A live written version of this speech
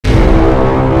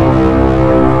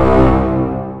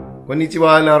Konnichiwa,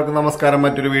 എല്ലാവർക്കും നമസ്കാരം.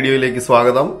 മറ്റൊരു വീഡിയോയിലേക്ക്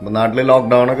സ്വാഗതം. നാട്ടിലെ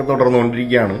ലോക്ക്ഡൌൺ ഒക്കെ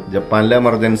തുടർന്നുകൊണ്ടിരിക്കുകയാണ്. ജപ്പാനിലെ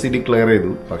എമർജൻസി ഡിക്ലെയർ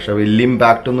ചെയ്തു. പക്ഷെ വലിയ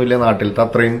ഇമ്പാക്ട് ഒന്നുമില്ല. നാട്ടിലത്തെ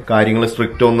അത്രയും കാര്യങ്ങൾ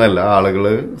സ്ട്രിക്റ്റ് ഒന്നുമല്ല.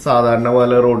 ആളുകള് സാധാരണ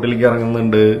പോലെ റോഡിലേക്ക്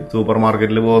ഇറങ്ങുന്നുണ്ട്, സൂപ്പർ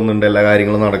മാർക്കറ്റിൽ പോകുന്നുണ്ട്, എല്ലാ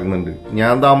കാര്യങ്ങളും നടക്കുന്നുണ്ട്.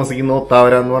 ഞാൻ താമസിക്കുന്ന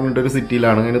ഒത്താവര എന്ന് പറഞ്ഞിട്ടൊരു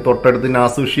സിറ്റിയിലാണ്. അതിന് തൊട്ടടുത്ത്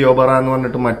നാസുഷിയോബറ എന്ന്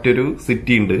പറഞ്ഞിട്ട് മറ്റൊരു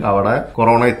സിറ്റി ഉണ്ട്. അവിടെ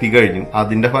കൊറോണ എത്തിക്കഴിഞ്ഞു.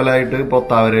 അതിന്റെ ഫലമായിട്ട് ഇപ്പൊ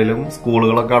ഒത്താവരയിലും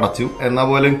സ്കൂളുകളൊക്കെ അടച്ചു. എന്നാൽ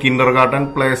പോലും കിൻഡർ ഗാർട്ടൻ,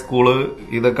 പ്ലേ സ്കൂള്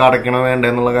ഇതൊക്കെ അടയ്ക്കണോ വേണ്ട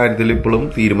എന്നുള്ള കാര്യത്തിൽ ഇപ്പോഴും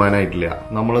തീരുമാനമായിട്ടില്ല.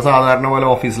 നമ്മൾ സാധാരണ പോലെ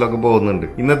ഓഫീസിലൊക്കെ പോകുന്നുണ്ട്.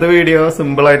 ഇന്നത്തെ വീഡിയോ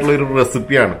സിമ്പിൾ ആയിട്ടുള്ള ഒരു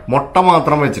റെസിപ്പിയാണ്. മുട്ട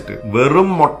മാത്രം വെച്ചിട്ട്, വെറും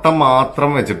മുട്ട മാത്രം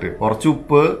വെച്ചിട്ട് കുറച്ച്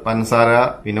ഉപ്പ്, പഞ്ചസാര,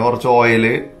 പിന്നെ കുറച്ച്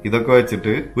ഓയില് ഇതൊക്കെ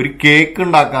വെച്ചിട്ട് ഒരു കേക്ക്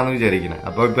ഉണ്ടാക്കാന്ന് വിചാരിക്കുന്നത്.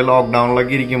 അപ്പൊ ഇപ്പൊ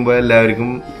ലോക്ക്ഡൌണിലൊക്കെ ഇരിക്കുമ്പോ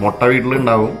എല്ലാവർക്കും മുട്ട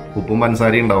വീട്ടിലുണ്ടാവും, ഉപ്പും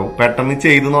പഞ്ചസാരയും ഉണ്ടാവും. പെട്ടെന്ന്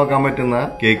ചെയ്ത് നോക്കാൻ പറ്റുന്ന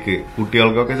കേക്ക്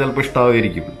കുട്ടികൾക്കൊക്കെ ചിലപ്പോൾ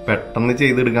ഇഷ്ടമായിരിക്കും. പെട്ടെന്ന്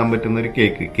ചെയ്തെടുക്കാൻ പറ്റുന്ന ഒരു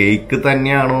കേക്ക്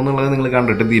തന്നെയാണോ എന്നുള്ളത് നിങ്ങൾ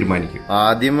കണ്ടിട്ട് തീരുമാനിക്കും.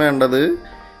 ആദ്യം വേണ്ടത്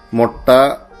മുട്ട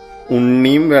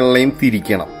ഉണ്ണിയും വെള്ളയും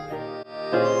തിരിക്കണം.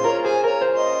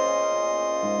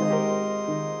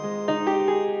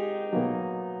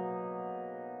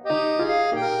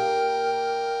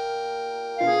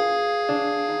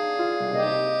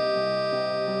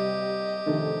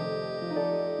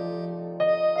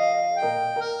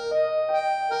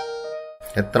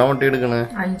 എത്ര മുട്ട എടുക്കണേ?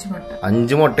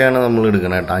 5 മുട്ടയാണ് നമ്മൾ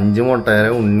എടുക്കണേ കേട്ടോ. 5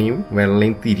 മുട്ടയുടെ ഉണ്ണിയും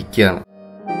വെള്ളയും തിരിക്കാണ്.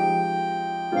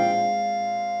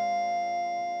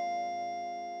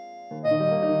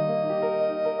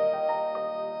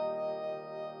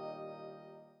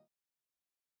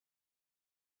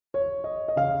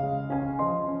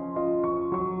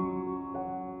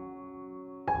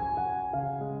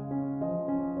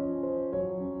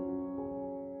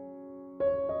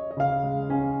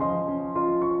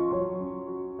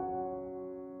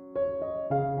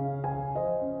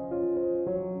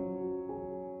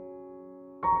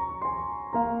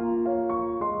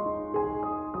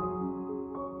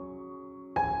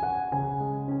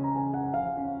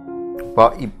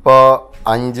 ഇപ്പൊ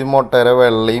 5 മുട്ടയുടെ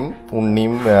വെള്ളയും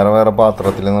ഉണ്ണിയും വേറെ വേറെ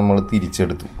പാത്രത്തിൽ നമ്മൾ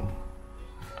തിരിച്ചെടുത്തു.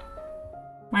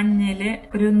 മഞ്ഞള്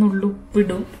ഒരു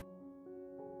നുള്ളുപ്പിടും.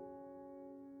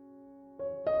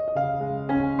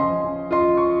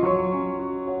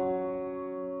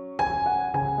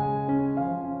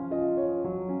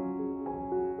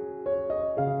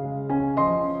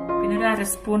 പിന്നെ ഒരു 1/2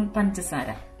 സ്പൂൺ പഞ്ചസാര.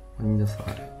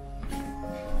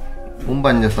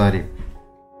 പഞ്ചസാരയും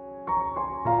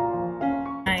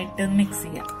മിക്സ്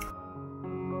ചെയ്യാം.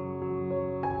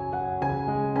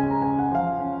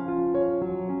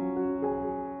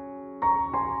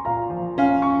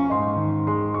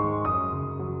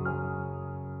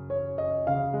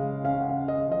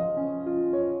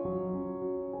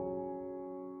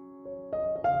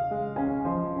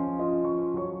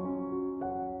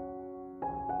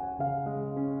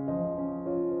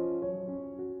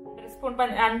 സ്പൂൺ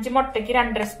 5 മുട്ടയ്ക്ക്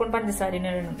 2.5 സ്പൂൺ പഞ്ചസാര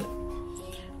ഇടുന്നുണ്ട്.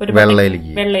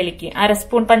 വെള്ളയിലേക്ക് 1/2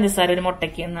 സ്പൂൺ പഞ്ചസാര ഒരു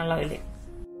മുട്ടയ്ക്ക് എന്നുള്ളതില്.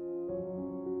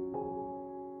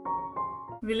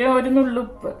 ഇതില് ഒരു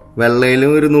നുള്ളുപ്പ്,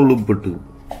 വെള്ളയിലും ഒരു നുള്ളുപ്പ് ഇട്ടു.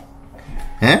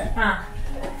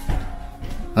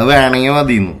 അത് വേണമെങ്കിൽ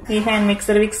മതി. ഈ ഹാൻഡ്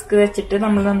മിക്സർ വിസ്ക് വെച്ചിട്ട്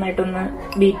നമ്മൾ നന്നായിട്ടൊന്ന്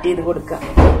ബീറ്റ് ചെയ്ത് കൊടുക്കാം.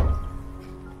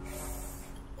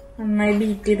 നന്നായി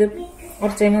ബീറ്റ് ചെയ്ത്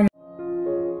കുറച്ച്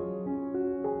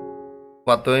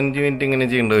 10-15 മിനിറ്റ് ഇങ്ങനെ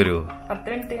ചെയ്യേണ്ടി വരുമോ? 10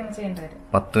 മിനിറ്റ് ഇങ്ങനെ ചെയ്യേണ്ടി വരും.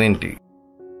 10 മിനിറ്റ്.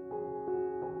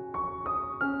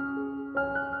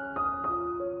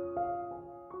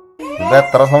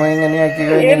 എത്ര സമയം ഇങ്ങനെയാക്കി?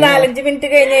 4-5 മിനിറ്റ്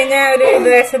കഴിഞ്ഞ് കഴിഞ്ഞാൽ ഒരു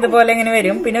ഏകദേശം ഇതുപോലെ ഇങ്ങനെ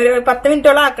വരും. പിന്നെ ഒരു 10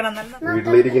 മിനിറ്റോളം ആക്കണം.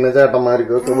 വീട്ടിലിരിക്കുന്ന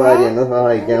ചേട്ടന്മാർക്കൊക്കെ ഭാര്യനെ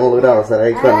സഹായിക്കാനുള്ള ഒരു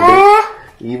അവസരമായി കണ്ട്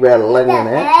ഈ വെള്ളം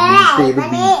ഇങ്ങനെ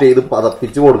ബീറ്റ് ചെയ്ത്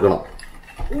പതപ്പിച്ച് കൊടുക്കണം.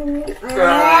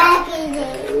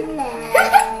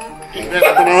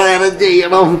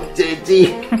 ചെയ്യണം ചേച്ചി.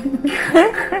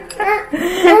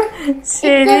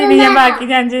 ശരി, ഞാൻ ബാക്കി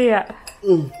ഞാൻ ചെയ്യാം.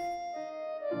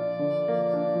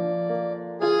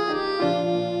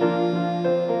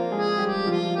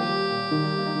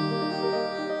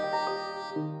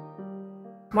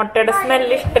 മുട്ടയുടെ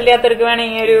സ്മെല്ല് ഇഷ്ടമില്ലാത്തവർക്ക്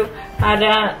വേണമെങ്കിൽ ഒരു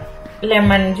 1/2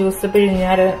 ലെമൺ ജ്യൂസ്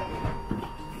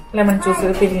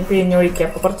പിഴിഞ്ഞൊഴിക്കാം.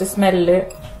 അപ്പൊ കുറച്ച് സ്മെല്ല്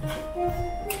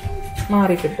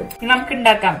മാറി കിട്ടും. നമുക്ക്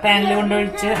ഉണ്ടാക്കാം. പാനിൽ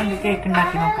കൊണ്ടൊഴിച്ച് നമുക്ക് കേക്ക്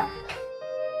ഉണ്ടാക്കി നോക്കാം.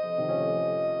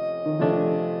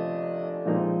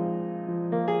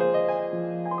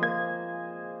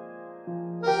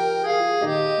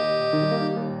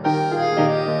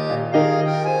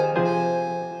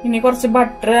 ഇനി കുറച്ച്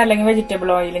ബട്ടർ അല്ലെങ്കിൽ വെജിറ്റബിൾ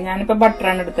ഓയിൽ. ഞാനിപ്പോ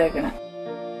ബട്ടറാണ് എടുത്തേക്കണേ.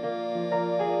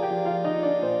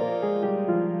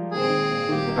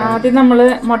 ആദ്യം നമ്മള്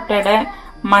മുട്ടയുടെ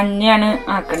മഞ്ഞയാണ്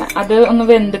ആക്കണേ. അത് ഒന്ന്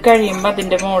വെന്ത് കഴിയുമ്പോ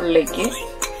അതിന്റെ മുകളിലേക്ക്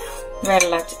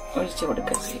വെള്ളം ഒഴിച്ചു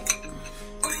കൊടുക്കുക ചെയ്യും.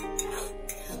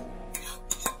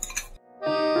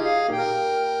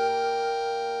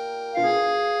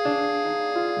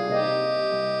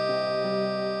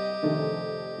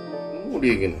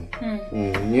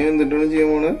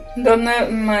 ഇതൊന്ന്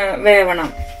വേവണം.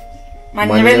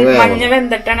 മഞ്ഞ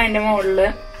വെന്തിട്ടാണ് അതിന്റെ മുകളില്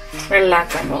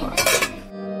വെള്ളാക്കാൻ പോവാ.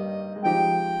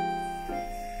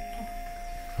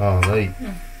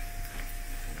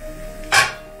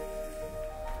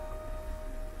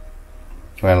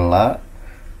 വെള്ള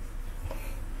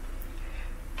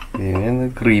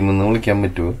ക്രീം എന്ന് വിളിക്കാൻ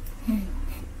പറ്റുമോ?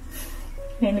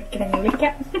 എനിക്കിങ്ങനെ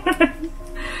വിളിക്കാം.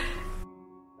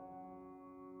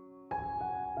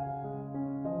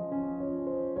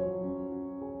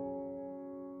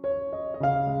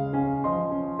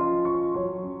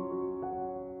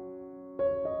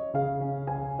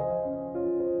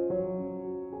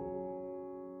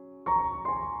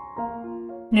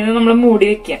 ഇത് നമ്മള് മൂടി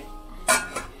വെക്കാം.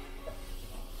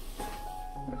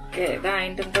 ഓക്കെ,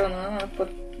 ഇതായിട്ട് തോന്നുന്നു.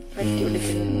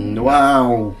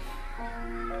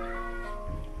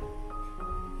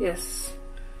 യെസ്,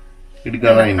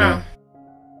 എടുക്കാതെ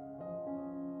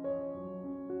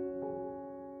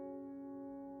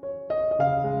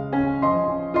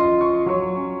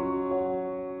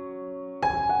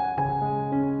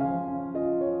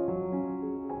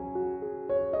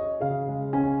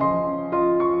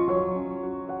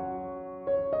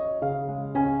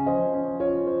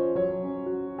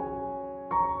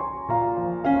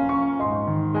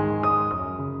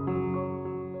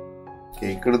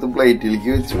കേക്ക് എടുത്ത് പ്ലേറ്റിലേക്ക്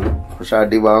വെച്ചു. പക്ഷെ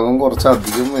അടിഭാഗം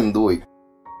കുറച്ചധികം വെന്തുപോയി.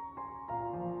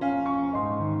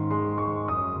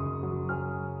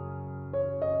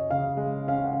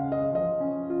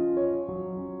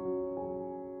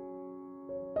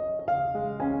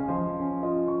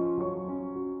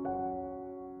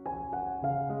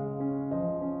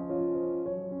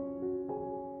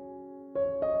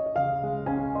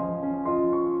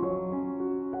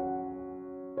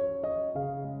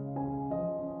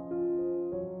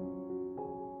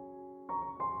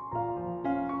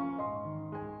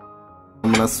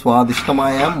 നമ്മുടെ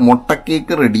സ്വാദിഷ്ടമായ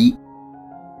മുട്ടക്കേക്ക് റെഡി.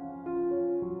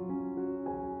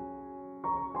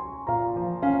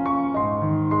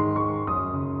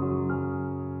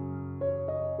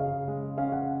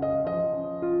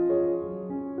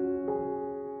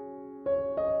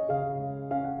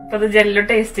 അപ്പൊ അത് ജെല്ലോ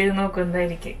ടേസ്റ്റ് ചെയ്ത്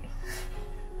നോക്കുന്നതായിരിക്കും.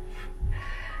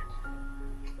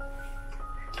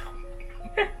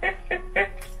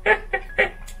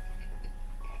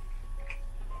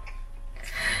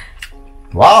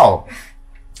 വാവ്,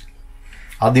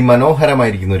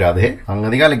 അതിമനോഹരമായിരിക്കുന്നു രാധേ.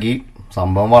 സംഗതി കലക്കി.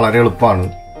 സംഭവം വളരെ എളുപ്പമാണ്.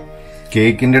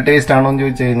 കേക്കിന്റെ ടേസ്റ്റ് ആണോ എന്ന്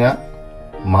ചോദിച്ചു കഴിഞ്ഞാൽ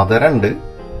മധുരമുണ്ട്.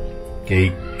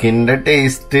 കേക്കിന്റെ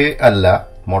ടേസ്റ്റ് അല്ല,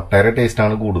 മുട്ടയുടെ ടേസ്റ്റ്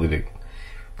ആണ് കൂടുതൽ.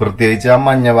 പ്രത്യേകിച്ച് ആ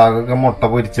മഞ്ഞ ഭാഗമൊക്കെ മുട്ട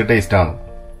പൊരിച്ച ടേസ്റ്റ് ആണ്.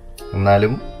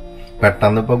 എന്നാലും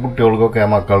പെട്ടെന്ന് ഇപ്പൊ കുട്ടികൾക്കൊക്കെ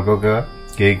മക്കൾക്കൊക്കെ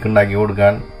കേക്ക് ഉണ്ടാക്കി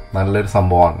കൊടുക്കാൻ നല്ലൊരു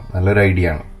സംഭവമാണ്, നല്ലൊരു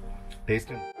ഐഡിയ ആണ്.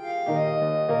 ടേസ്റ്റ് ഉണ്ട്.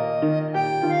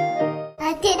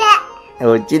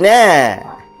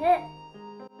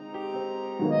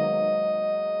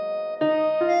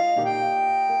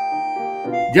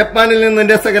 ജപ്പാനിൽ നിന്ന്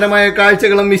രസകരമായ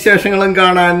കാഴ്ചകളും വിശേഷങ്ങളും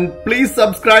കാണാൻ please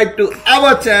subscribe to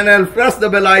our channel, press the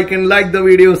bell icon, like the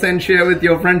videos and share with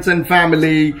your friends and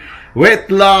family. With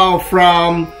love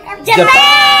from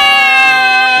Japan.